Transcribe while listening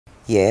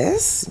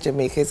Yes,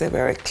 Jamaica is a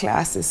very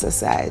classist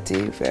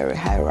society, very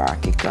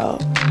hierarchical.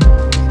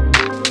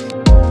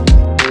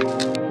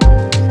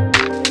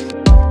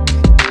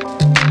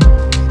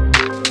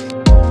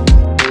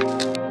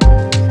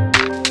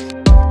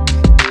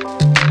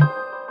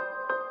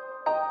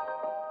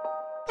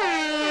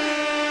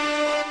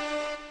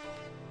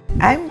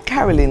 I'm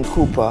Carolyn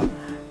Cooper,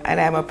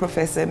 and I'm a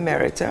professor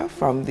emerita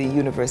from the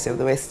University of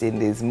the West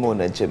Indies,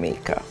 Mona,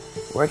 Jamaica.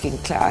 Working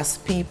class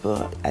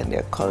people and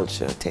their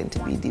culture tend to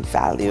be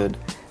devalued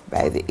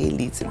by the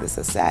elites in the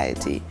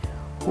society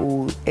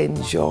who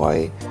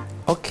enjoy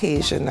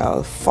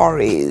occasional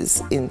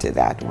forays into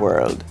that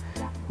world,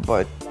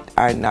 but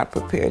are not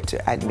prepared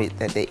to admit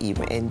that they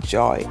even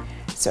enjoy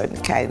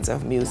certain kinds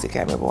of music.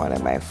 I remember one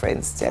of my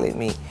friends telling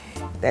me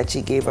that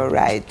she gave a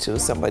ride to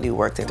somebody who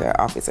worked at her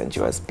office and she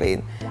was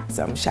playing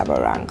some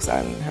shabarangs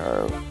on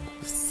her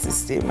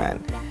system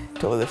and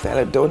told the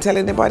fellow, don't tell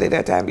anybody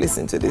that I'm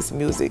listening to this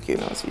music, you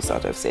know. She's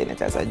sort of saying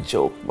it as a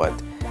joke, but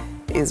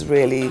is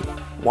really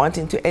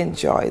wanting to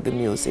enjoy the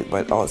music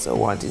but also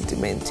wanting to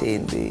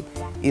maintain the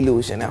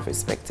illusion of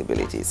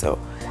respectability. So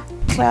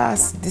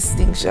class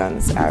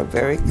distinctions are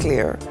very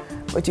clear,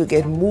 but you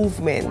get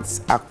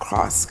movements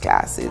across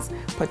classes,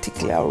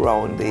 particularly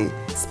around the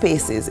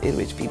spaces in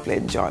which people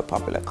enjoy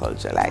popular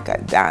culture, like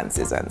at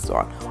dances and so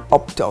on.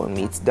 Uptown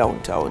meets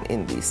downtown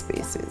in these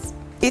spaces.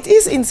 It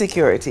is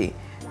insecurity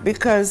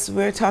because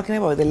we're talking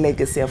about the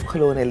legacy of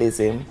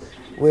colonialism,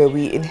 where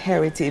we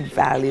inherited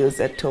values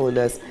that told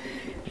us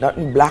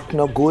nothing black,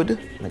 no good.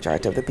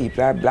 Majority of the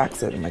people are black,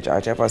 so the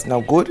majority of us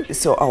no good.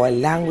 So our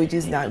language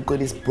is not good,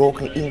 it's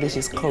broken English,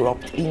 it's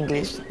corrupt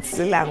English. It's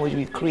the language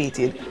we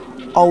created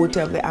out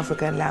of the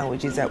African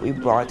languages that we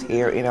brought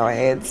here in our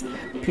heads,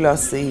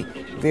 plus the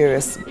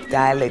various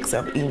dialects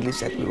of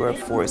English that we were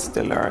forced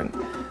to learn.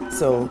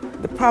 So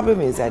the problem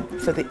is that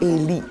for the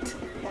elite,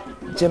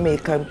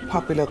 Jamaican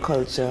popular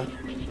culture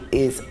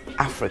is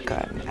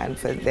African, and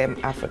for them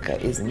Africa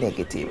is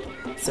negative.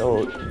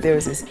 So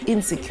there's this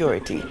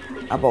insecurity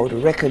about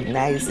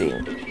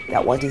recognizing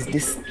that what is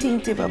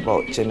distinctive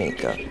about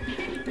Jamaica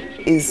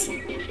is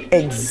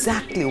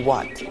exactly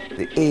what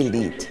the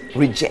elite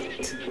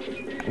reject,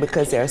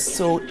 because they are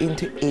so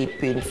into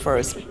aping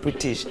first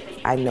British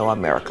and now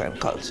American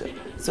culture.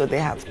 So they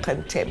have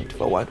contempt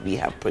for what we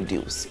have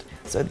produced.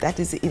 So that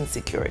is the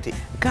insecurity.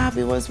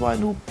 Garvey was one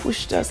who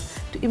pushed us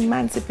to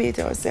emancipate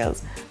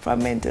ourselves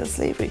from mental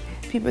slavery.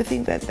 People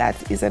think that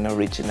that is an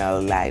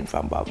original line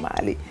from Bob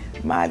Marley.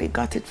 Marley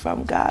got it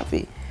from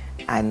Garvey.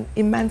 And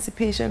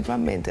emancipation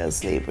from mental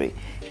slavery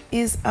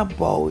is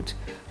about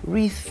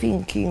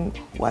rethinking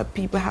what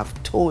people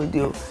have told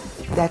you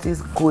that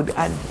is good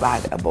and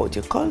bad about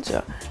your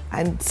culture,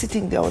 and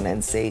sitting down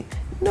and saying,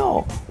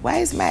 no, why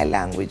is my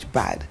language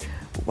bad?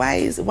 Why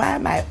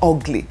am I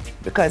ugly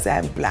because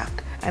I'm black?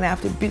 And I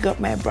have to big up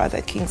my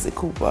brother Kingsley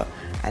Cooper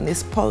and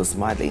his Pulse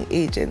Modeling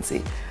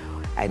Agency.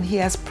 And he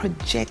has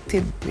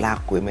projected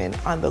black women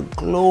on the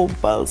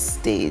global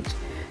stage.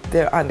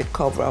 They're on the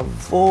cover of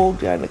Vogue,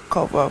 they're on the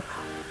cover of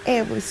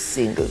every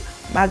single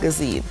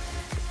magazine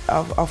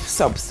of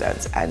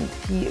substance. And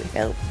he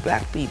helped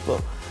black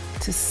people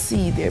to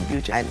see their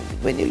beauty. And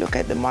when you look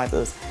at the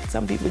models,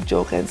 some people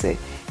joke and say,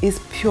 it's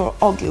pure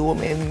ugly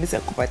woman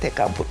Mr. Cooper take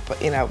and put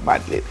in a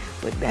modeling.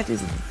 But that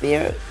is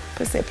their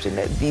perception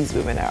that these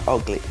women are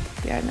ugly.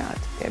 They are not,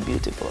 they're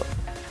beautiful.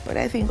 But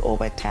I think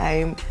over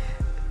time,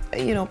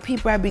 you know,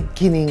 people are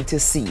beginning to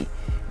see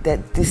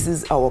that this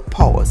is our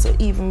power. So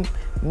even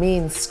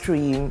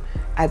mainstream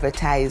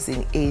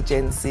advertising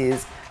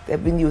agencies,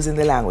 they've been using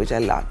the language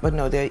a lot, but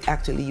now they're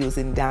actually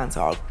using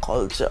dancehall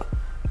culture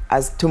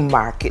as to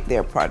market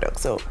their product.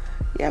 So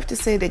you have to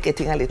say they're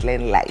getting a little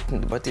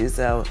enlightened, but it's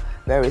a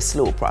very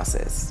slow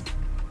process.